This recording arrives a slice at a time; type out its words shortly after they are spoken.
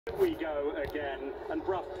We go again, and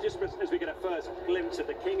Bruff, just as we get a first glimpse of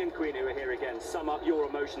the King and Queen who are here again, sum up your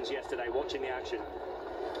emotions yesterday watching the action.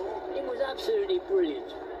 It was absolutely brilliant.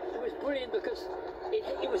 It was brilliant because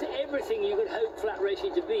it was everything you could hope flat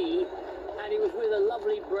racing to be, and it was with a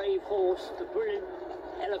lovely, brave horse, the brilliant,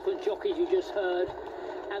 eloquent jockeys you just heard,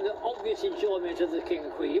 and the obvious enjoyment of the King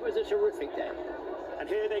and Queen. It was a terrific day. And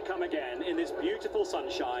here they come again in this beautiful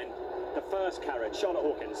sunshine, the first carriage, Charlotte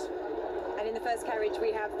Hawkins. And in the first carriage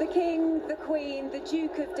we have the King, the Queen, the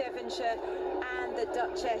Duke of Devonshire and the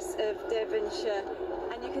Duchess of Devonshire.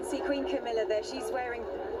 And you can see Queen Camilla there. She's wearing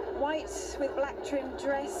white with black trimmed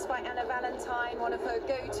dress by Anna Valentine, one of her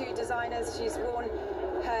go-to designers. She's worn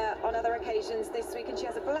her on other occasions this week, and she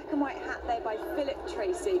has a black and white hat there by Philip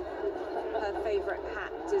Tracy, her favourite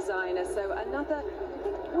hat designer. So another,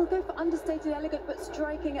 we'll go for understated, elegant, but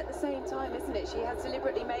striking at the same time, isn't it? She has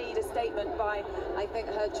deliberately made a statement by, I think,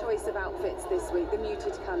 her choice of outfits this week, the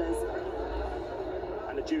muted colours.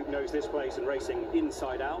 And the Duke knows this place and racing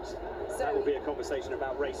inside out. So that will be a conversation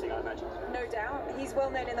about racing, I imagine. No doubt. He's well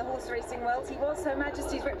known in the horse racing world. He was Her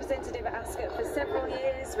Majesty's representative at ASCOT for several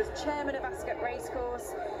years, was chairman of ASCOT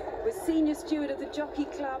Racecourse, was senior steward of the Jockey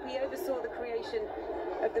Club. He oversaw the creation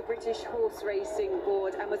of the British Horse Racing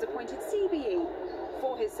Board and was appointed CBE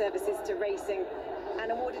for his services to racing,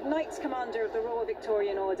 and awarded Knights Commander of the Royal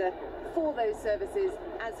Victorian Order for those services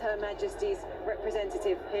as Her Majesty's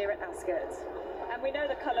representative here at ASCOT. And we know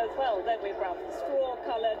the colours well, don't we, Bruff? Straw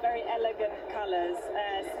coloured, very elegant colours,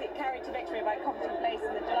 carried to victory by competent place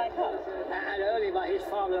in the July Cup. And earlier by his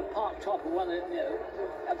father, Park Top, who won a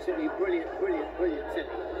absolutely brilliant filly.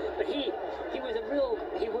 But he was a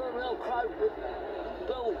real crowd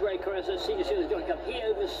ball breaker as a senior steward of the Jockey Club. He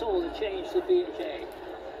oversaw the change to BHA.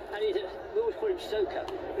 And we always call him Stoker,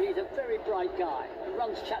 but he's a very bright guy. He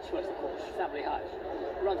runs Chatsworth, of course, family house.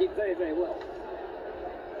 Runs it very, very well.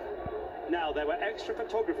 Now, there were extra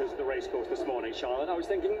photographers at the racecourse this morning, Charlotte. I was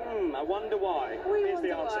thinking, I wonder why. Here's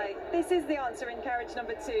the answer. Why. This is the answer in carriage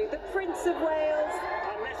number 2. The Prince of Wales.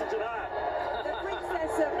 I'll listen to that. The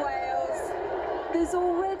Princess of Wales. There's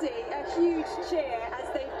already a huge cheer as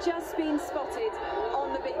they've just been spotted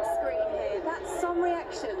on the big screen here. That's some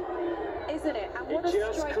reaction, isn't it? And what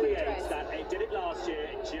a striking dress. It did it last year,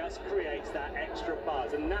 it just creates that extra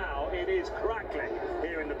buzz, and now it is crackling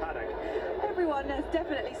here in the paddock. Everyone has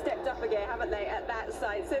definitely stepped up again, haven't they, at that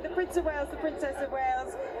side. So the Prince of Wales, the Princess of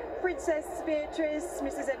Wales, Princess Beatrice,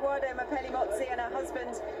 Mrs. Edoardo Mapelli-Mozzi, and her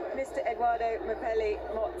husband, Mr. Edoardo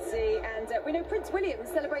Mapelli-Mozzi. And we know Prince William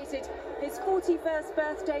celebrated his 41st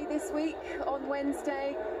birthday this week on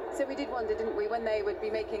Wednesday. So we did wonder, didn't we, when they would be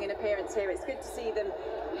making an appearance here. It's good to see them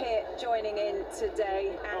here joining in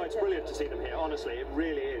today. And it's brilliant to see them here, honestly, it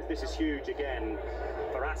really is. This is huge again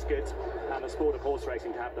for ASCOT and the sport of horse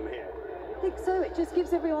racing to have them here. I think so. It just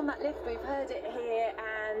gives everyone that lift. We've heard it here,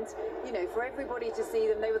 and you know, for everybody to see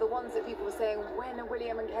them, they were the ones that people were saying, when are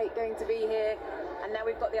William and Kate going to be here? And now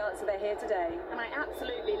we've got the answer. They're here today. And I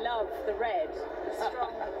absolutely love the red, the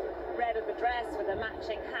strong red of the dress with the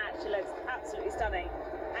matching hat. She looks absolutely stunning.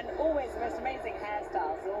 And always the most amazing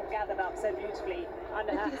hairstyles, all gathered up so beautifully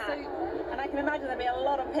under her hat. And I can imagine there'll be a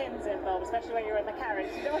lot of pins involved, especially when you're in the carriage.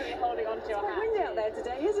 You don't want to be holding on to your hat. It's out there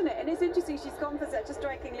today, isn't it? And it's interesting, she's gone for such a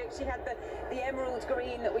striking look. She had the emerald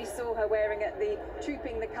green that we saw her wearing at the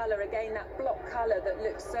Trooping the Colour, again, that block colour that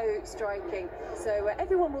looks so striking. So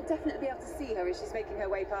everyone will definitely be able to see her as she's making her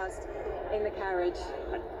way past in the carriage.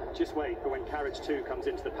 And just wait for when carriage 2 comes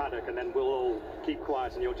into the paddock, and then we'll all keep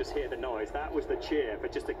quiet and you'll just hear the noise. That was the cheer for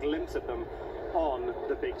just a glimpse of them on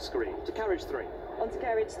the big screen. To carriage 3. On to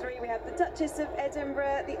carriage 3, we have the Duchess of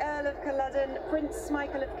Edinburgh, the Earl of Culloden, Prince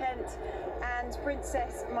Michael of Kent and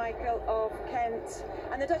Princess Michael of Kent.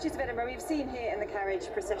 And the Duchess of Edinburgh we've seen here in the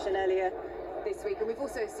carriage procession earlier this week, and we've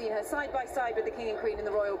also seen her side by side with the King and Queen in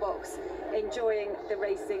the Royal Box, enjoying the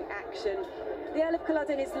racing action. The Earl of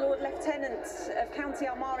Culloden is Lord Lieutenant of County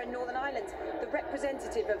Armagh in Northern Ireland, the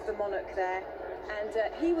representative of the monarch there,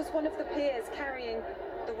 and he was one of the peers carrying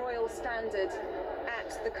the royal standard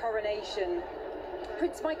at the coronation.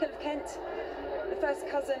 Prince Michael of Kent, the first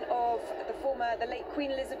cousin of the late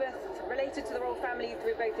Queen Elizabeth, related to the royal family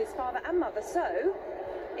through both his father and mother, so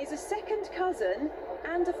is a second cousin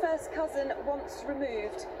and a first cousin once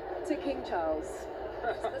removed to King Charles.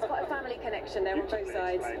 So there's quite a family connection there on both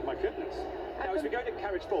sides. My goodness. Now, as we go to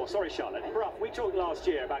carriage 4, sorry Charlotte, Bruff, we talked last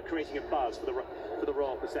year about creating a buzz for the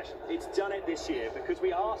royal procession. It's done it this year because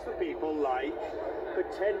we asked for people like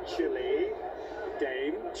potentially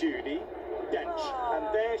Dame Judy Dench.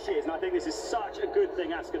 And there she is, and I think this is such a good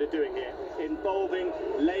thing ASCOT are doing here, involving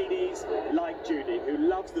ladies like Judy, who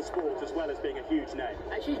loves the sport as well as being a huge name.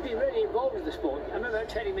 And she's been really involved with the sport. I remember her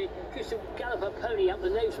telling me she used to gallop her pony up the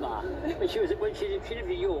Knavesmire when she lived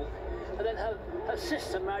in York. And then her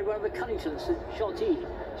sister married one of the Cunningtons, Chantilly.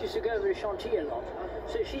 She used to go over to Chantilly a lot.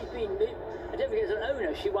 So she's been, I don't think as an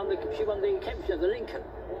owner, she won the Kempshire, the Lincoln,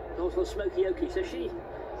 also Smoky Oakley. So she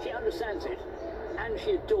understands it, and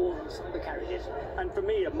she adorns the carriages. And for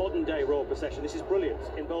me, a modern day royal procession, this is brilliant,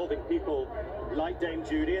 involving people like Dame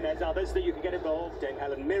Judy, and there's others that you can get involved. Dame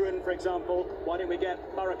Helen Mirren, for example. Why don't we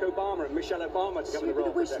get Barack Obama and Michelle Obama to come in the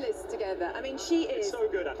royal procession? Should we put a wish list together? I mean, she is so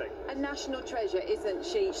good, I think. A national treasure, isn't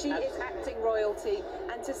she? She is acting royalty,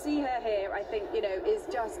 and to see her here, I think, you know, is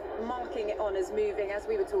just marking it on as moving, as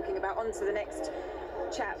we were talking about, on to the next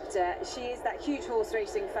chapter. She is that huge horse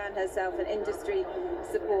racing fan herself, an industry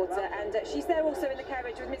supporter, and she's there also in the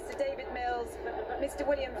carriage with Mr. David Mills, Mr.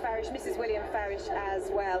 William Farish, Mrs. William Farish as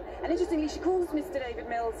well. And interestingly, she calls Mr. David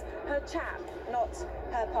Mills her chap, not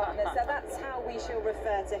her partner, so that's how we shall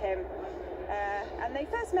refer to him. And they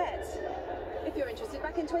first met, if you're interested,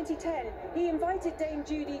 back in 2010. He invited Dame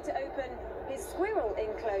Judy to open his squirrel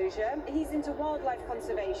enclosure. He's into wildlife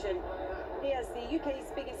conservation. He has the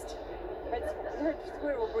UK's biggest red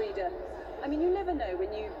squirrel breeder. I mean, you never know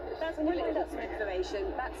when you find out some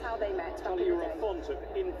information. That's how they met. Charlie, you're a font of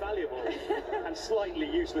invaluable and slightly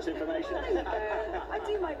useless information. I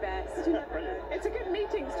do my best. You never know. It's a good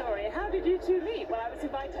meeting story. How did you two meet? Well, I was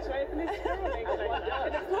invited to open this squirrel enclosure,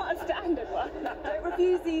 but it's not a standard one. Don't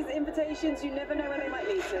refuse these invitations. You never know when they might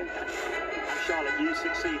lead to. Charlotte, you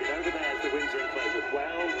succeeded. Over there is the Windsor enclosure.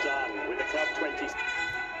 Well done with the Club 20.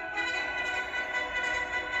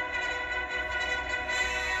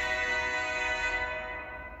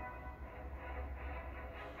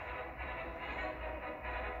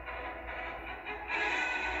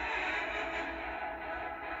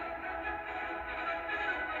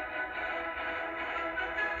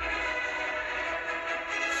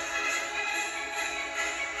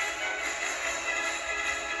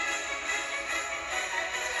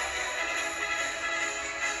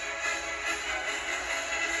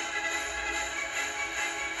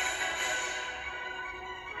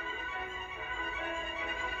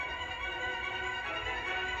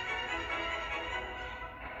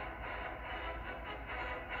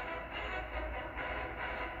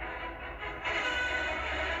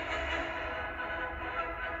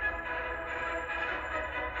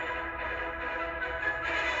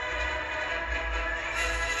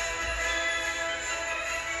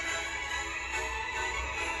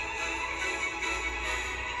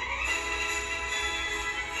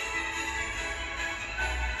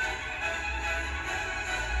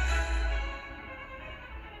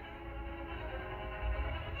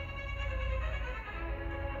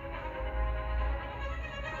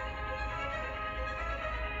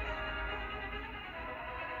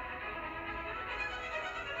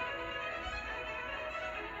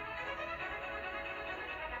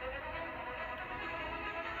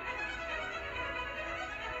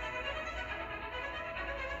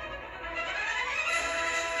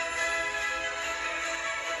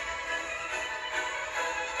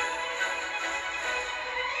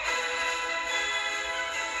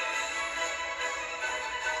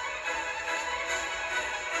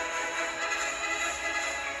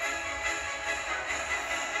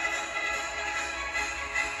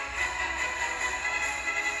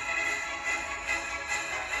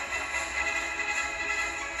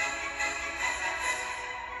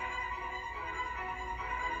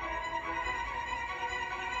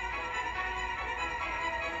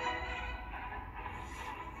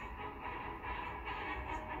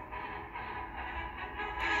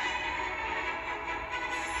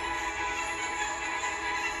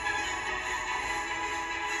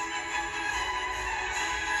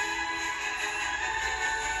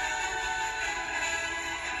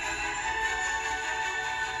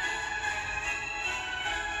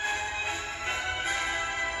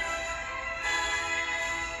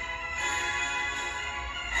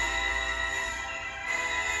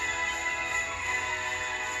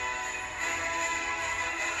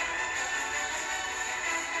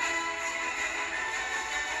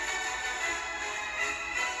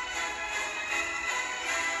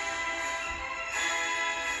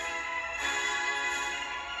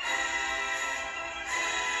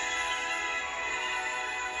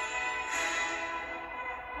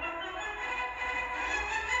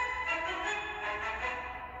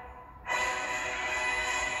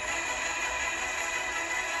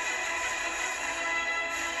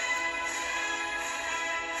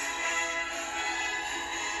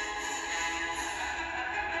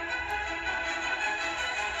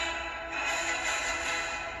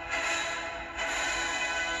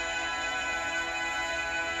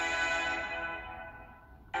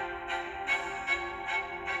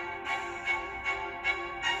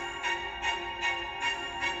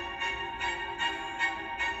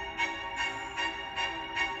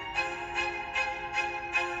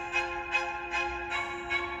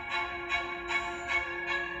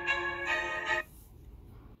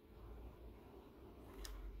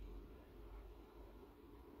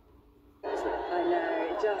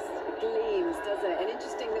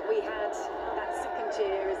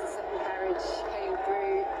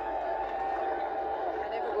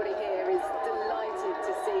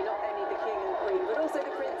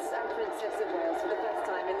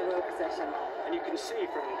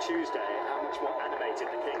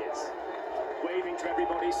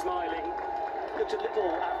 everybody smiling. Looked a little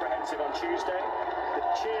apprehensive on Tuesday. The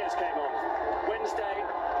cheers came on Wednesday,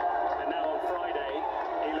 and now on Friday,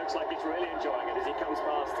 he looks like he's really enjoying it as he comes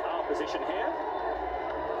past our position here.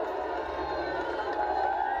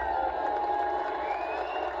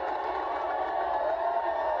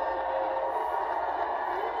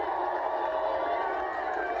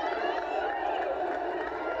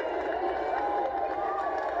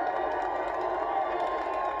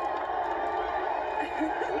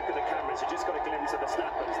 Look at the cameras, you just got a glimpse of the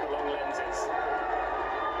snappers, the long lenses.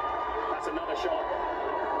 That's another shot.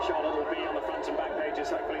 Charlotte will be on the front and back pages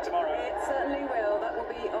hopefully tomorrow. It certainly will. That will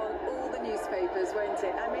be on all the newspapers, won't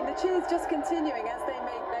it? I mean, the cheers just continuing as they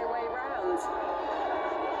make their way round.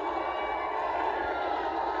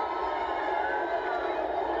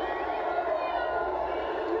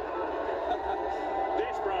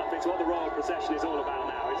 This, Bruff, is what the royal procession is all about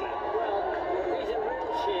now, isn't it? Well, these are real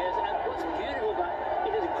cheers, and what's beautiful about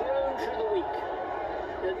it has grown through the week.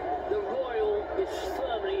 The Royal is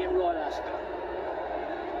firmly in Royal Ascot.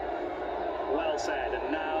 Well said,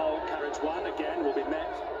 and now carriage one again will be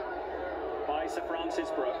met by Sir Francis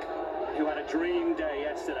Brooke, who had a dream day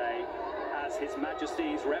yesterday as His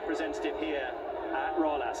Majesty's representative here at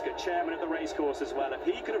Royal Ascot, chairman of the racecourse as well. If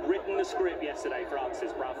he could have written the script yesterday,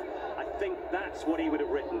 Francis Bruff, I think that's what he would have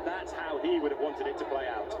written. That's how he would have wanted it to play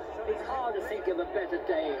out. It's hard to think of a better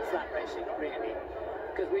day of flat racing, really,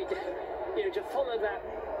 because to follow that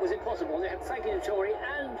was impossible. They had Frankie Dettori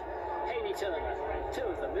and Hayley Turner, two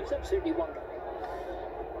of them. It was absolutely wonderful.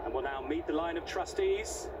 And we'll now meet the line of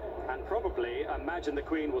trustees and probably imagine the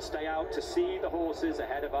Queen will stay out to see the horses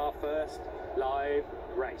ahead of our first live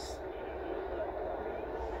race.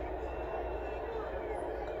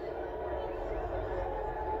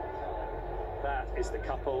 That is the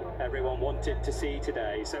couple everyone wanted to see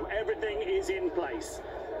today. So everything is in place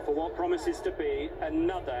for what promises to be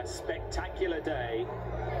another spectacular day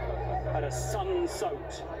at a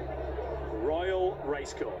sun-soaked Royal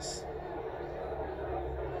Racecourse.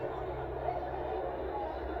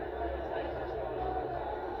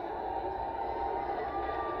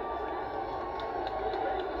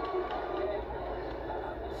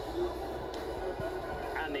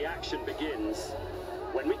 And the action begins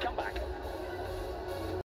when we come back.